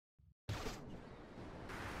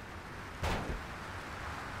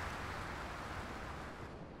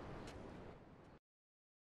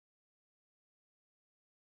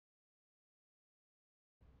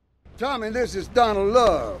Tommy, this is Donald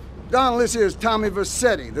Love. Donald, this here is Tommy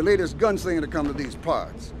Vercetti, the latest gunslinger to come to these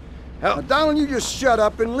parts. Hell. Now, Donald, you just shut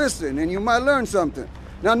up and listen, and you might learn something.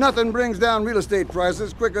 Now, nothing brings down real estate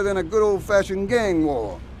prices quicker than a good old-fashioned gang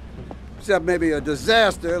war. Except maybe a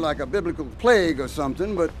disaster like a biblical plague or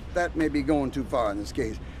something, but that may be going too far in this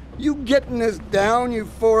case. You getting this down, you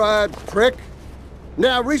four-eyed prick?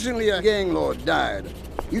 Now, recently a gang lord died.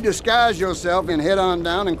 You disguise yourself and head on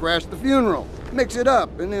down and crash the funeral. Mix it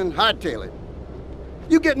up and then hightail it.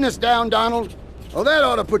 You getting this down, Donald? Well, that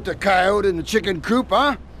ought to put the coyote in the chicken coop,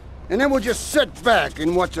 huh? And then we'll just sit back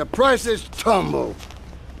and watch the prices tumble.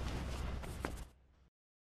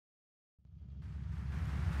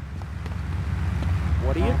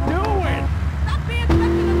 What are you doing? Stop being such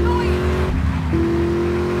an annoyance!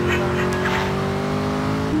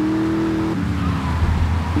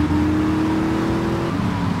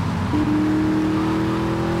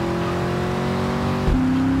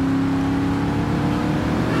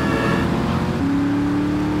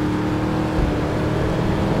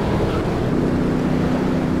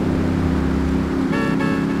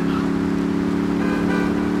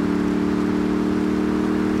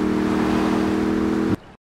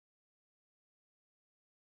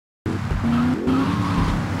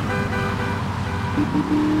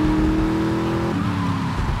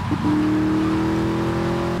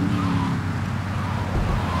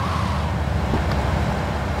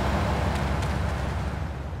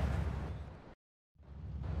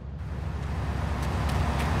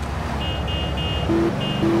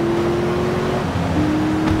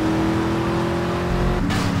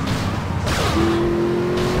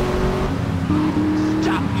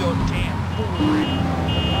 Stop your damn foolery.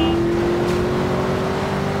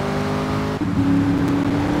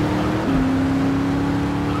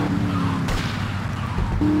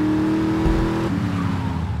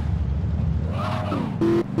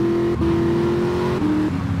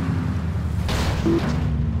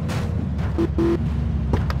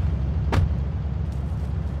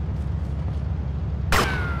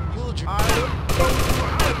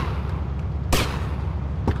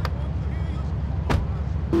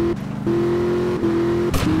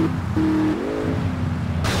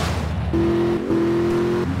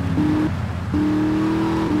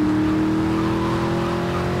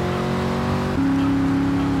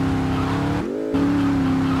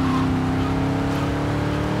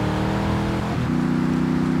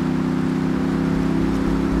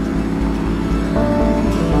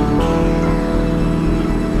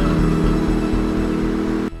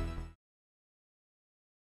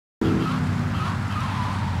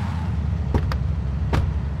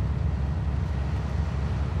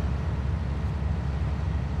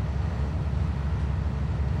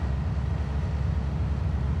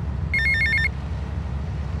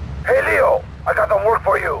 Hey, Leo, I got some work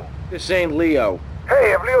for you. This ain't Leo.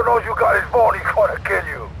 Hey, if Leo knows you got his phone, he's gonna kill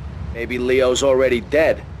you. Maybe Leo's already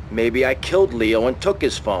dead. Maybe I killed Leo and took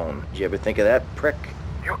his phone. Did you ever think of that, prick?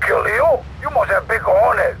 You kill Leo? You must have big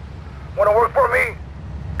cojones. Wanna work for me?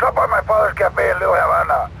 Drop by my father's cafe in Little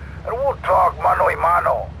Havana, and we'll talk mano y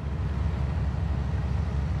mano.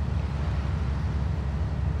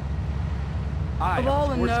 Of all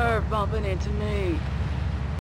the nerve bumping into me.